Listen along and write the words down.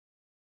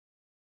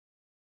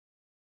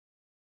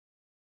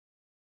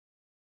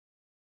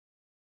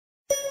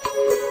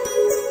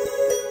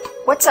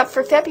What's up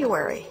for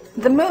February?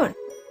 The moon.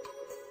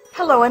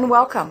 Hello and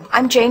welcome.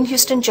 I'm Jane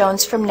Houston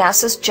Jones from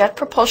NASA's Jet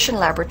Propulsion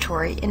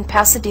Laboratory in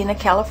Pasadena,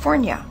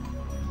 California.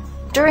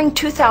 During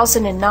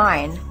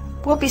 2009,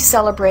 we'll be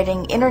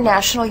celebrating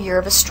International Year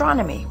of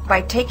Astronomy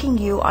by taking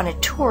you on a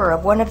tour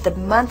of one of the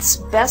month's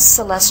best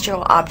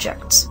celestial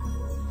objects.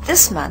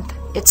 This month,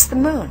 it's the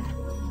moon.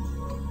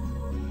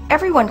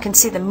 Everyone can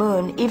see the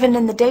moon even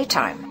in the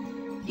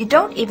daytime. You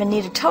don't even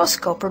need a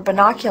telescope or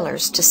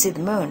binoculars to see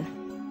the moon.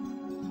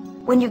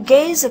 When you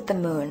gaze at the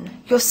moon,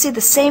 you'll see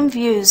the same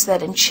views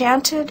that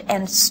enchanted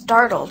and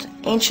startled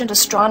ancient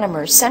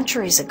astronomers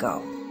centuries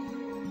ago.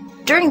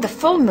 During the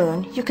full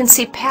moon, you can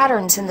see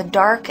patterns in the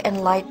dark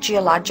and light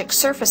geologic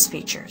surface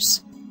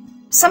features.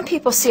 Some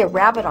people see a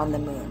rabbit on the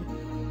moon,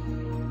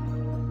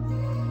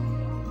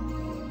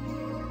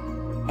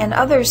 and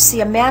others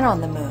see a man on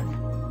the moon.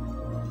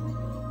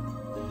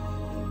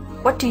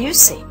 What do you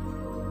see?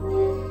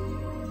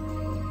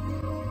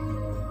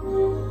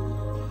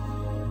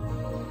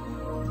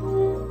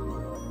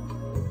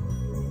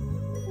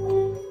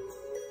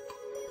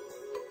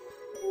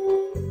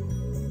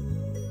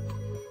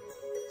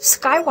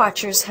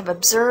 Skywatchers have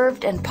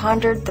observed and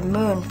pondered the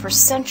moon for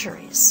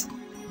centuries.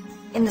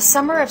 In the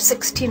summer of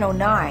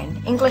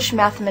 1609, English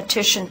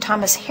mathematician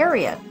Thomas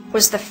Harriot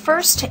was the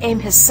first to aim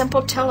his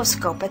simple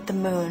telescope at the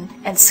moon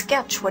and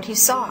sketch what he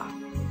saw.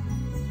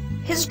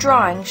 His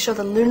drawings show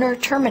the lunar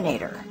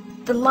terminator,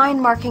 the line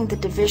marking the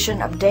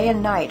division of day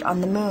and night on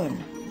the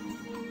moon.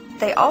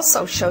 They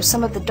also show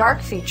some of the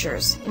dark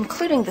features,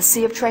 including the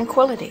Sea of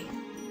Tranquility.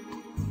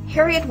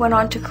 Harriot went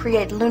on to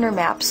create lunar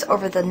maps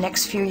over the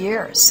next few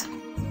years.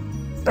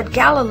 But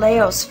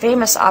Galileo's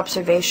famous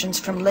observations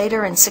from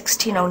later in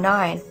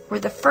 1609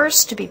 were the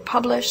first to be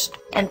published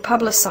and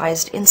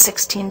publicized in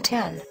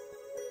 1610.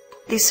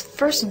 These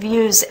first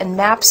views and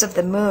maps of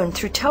the moon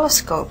through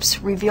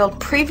telescopes revealed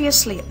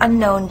previously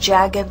unknown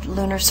jagged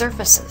lunar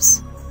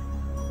surfaces.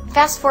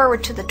 Fast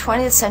forward to the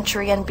 20th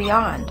century and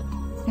beyond,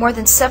 more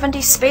than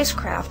 70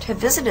 spacecraft have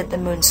visited the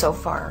moon so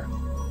far.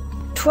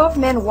 12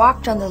 men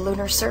walked on the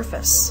lunar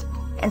surface,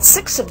 and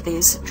 6 of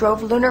these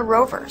drove lunar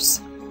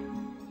rovers.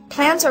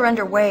 Plans are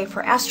underway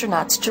for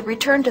astronauts to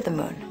return to the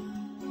moon.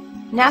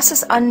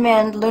 NASA's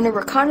unmanned Lunar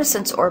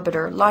Reconnaissance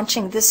Orbiter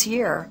launching this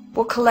year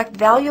will collect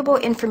valuable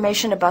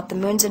information about the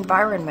moon's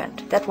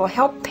environment that will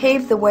help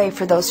pave the way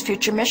for those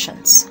future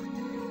missions.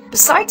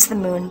 Besides the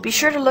moon, be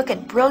sure to look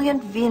at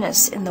brilliant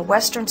Venus in the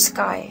western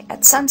sky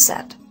at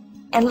sunset,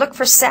 and look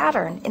for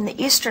Saturn in the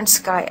eastern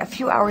sky a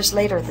few hours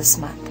later this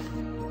month.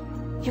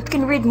 You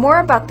can read more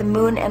about the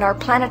moon and our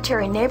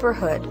planetary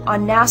neighborhood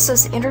on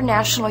NASA's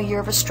International Year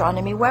of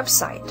Astronomy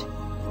website,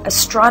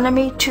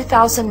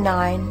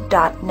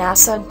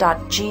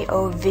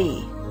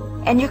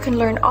 astronomy2009.nasa.gov, and you can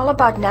learn all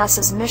about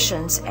NASA's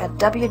missions at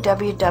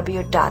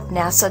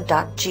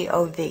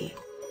www.nasa.gov.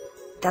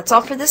 That's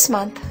all for this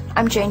month.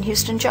 I'm Jane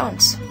Houston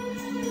Jones.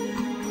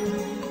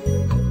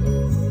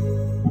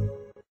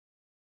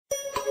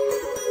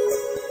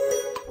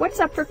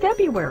 What's up for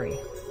February?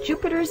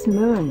 Jupiter's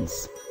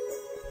moons.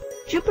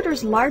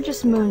 Jupiter's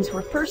largest moons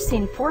were first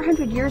seen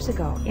 400 years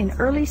ago in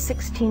early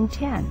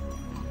 1610.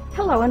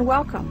 Hello and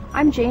welcome.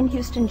 I'm Jane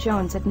Houston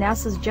Jones at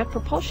NASA's Jet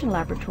Propulsion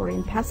Laboratory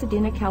in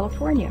Pasadena,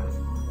 California.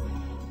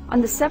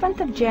 On the 7th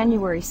of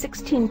January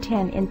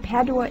 1610 in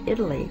Padua,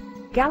 Italy,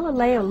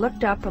 Galileo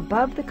looked up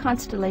above the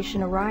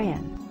constellation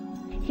Orion.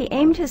 He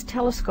aimed his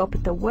telescope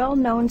at the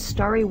well-known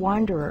starry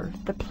wanderer,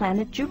 the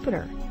planet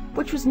Jupiter,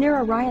 which was near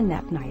Orion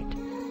that night.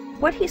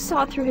 What he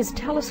saw through his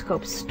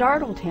telescope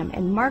startled him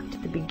and marked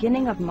the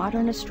beginning of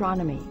modern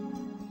astronomy.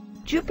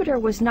 Jupiter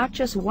was not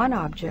just one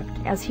object,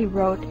 as he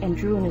wrote and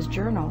drew in his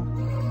journal.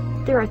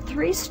 There are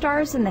 3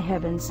 stars in the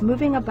heavens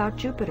moving about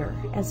Jupiter,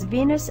 as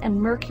Venus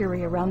and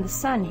Mercury around the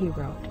Sun, he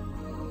wrote.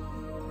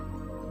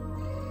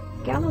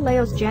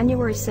 Galileo's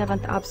January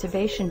 7th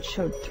observation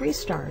showed 3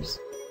 stars.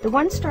 The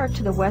one star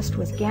to the west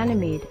was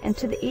Ganymede, and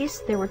to the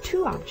east there were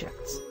 2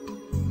 objects.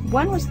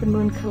 One was the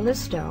moon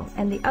Callisto,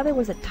 and the other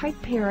was a tight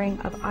pairing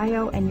of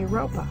Io and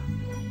Europa.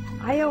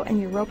 Io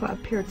and Europa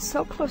appeared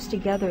so close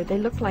together they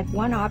looked like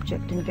one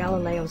object in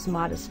Galileo's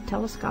modest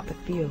telescopic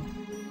view.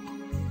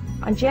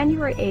 On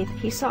January 8th,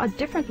 he saw a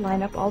different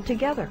lineup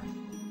altogether.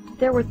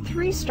 There were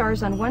 3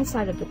 stars on one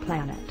side of the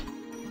planet.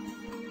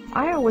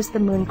 Io was the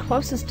moon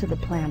closest to the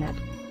planet,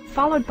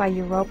 followed by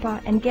Europa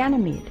and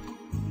Ganymede.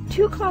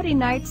 2 cloudy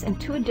nights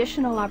and 2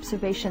 additional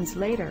observations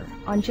later,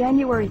 on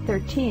January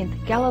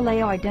 13th,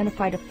 Galileo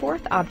identified a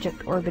 4th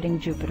object orbiting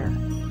Jupiter.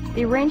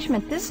 The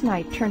arrangement this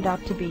night turned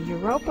out to be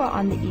Europa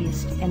on the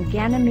east and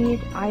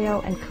Ganymede,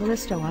 Io, and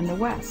Callisto on the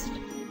west.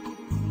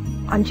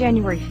 On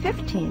January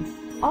 15th,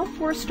 all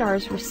 4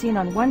 stars were seen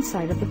on one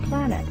side of the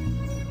planet.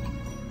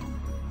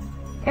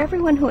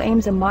 Everyone who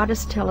aims a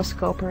modest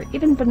telescope or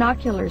even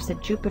binoculars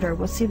at Jupiter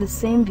will see the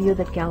same view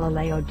that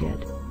Galileo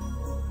did.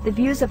 The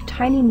views of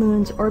tiny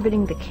moons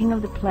orbiting the king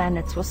of the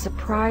planets will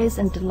surprise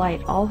and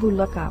delight all who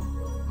look up.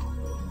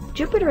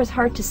 Jupiter is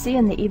hard to see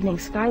in the evening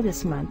sky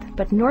this month,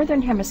 but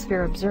Northern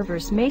Hemisphere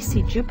observers may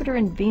see Jupiter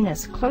and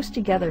Venus close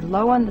together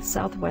low on the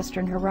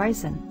southwestern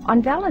horizon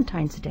on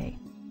Valentine's Day.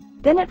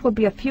 Then it will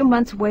be a few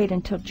months' wait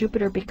until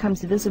Jupiter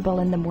becomes visible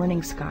in the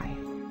morning sky.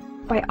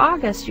 By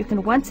August, you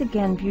can once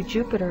again view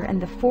Jupiter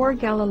and the 4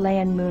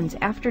 Galilean moons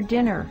after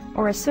dinner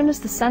or as soon as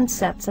the sun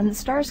sets and the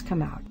stars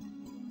come out.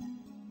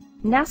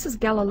 NASA's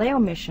Galileo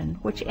mission,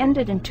 which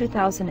ended in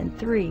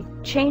 2003,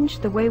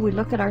 changed the way we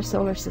look at our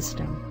solar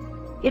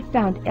system. It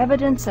found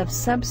evidence of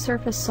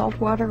subsurface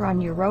saltwater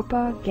on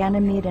Europa,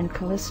 Ganymede, and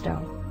Callisto,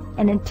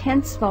 and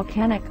intense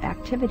volcanic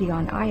activity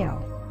on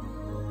Io.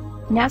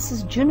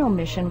 NASA's Juno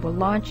mission will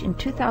launch in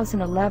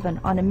 2011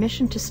 on a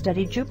mission to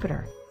study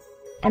Jupiter.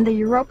 And the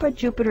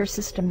Europa-Jupiter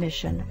System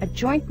mission, a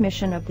joint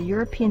mission of the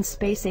European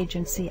Space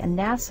Agency and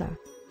NASA,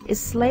 is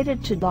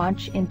slated to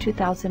launch in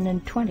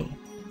 2020.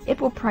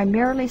 It will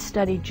primarily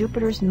study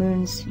Jupiter's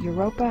moons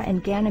Europa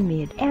and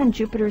Ganymede and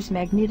Jupiter's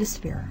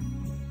magnetosphere.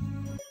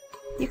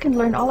 You can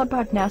learn all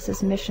about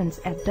NASA's missions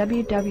at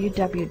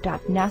www.nasa.gov.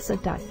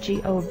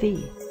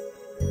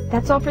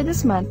 That's all for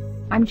this month.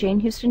 I'm Jane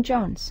Houston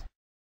Jones.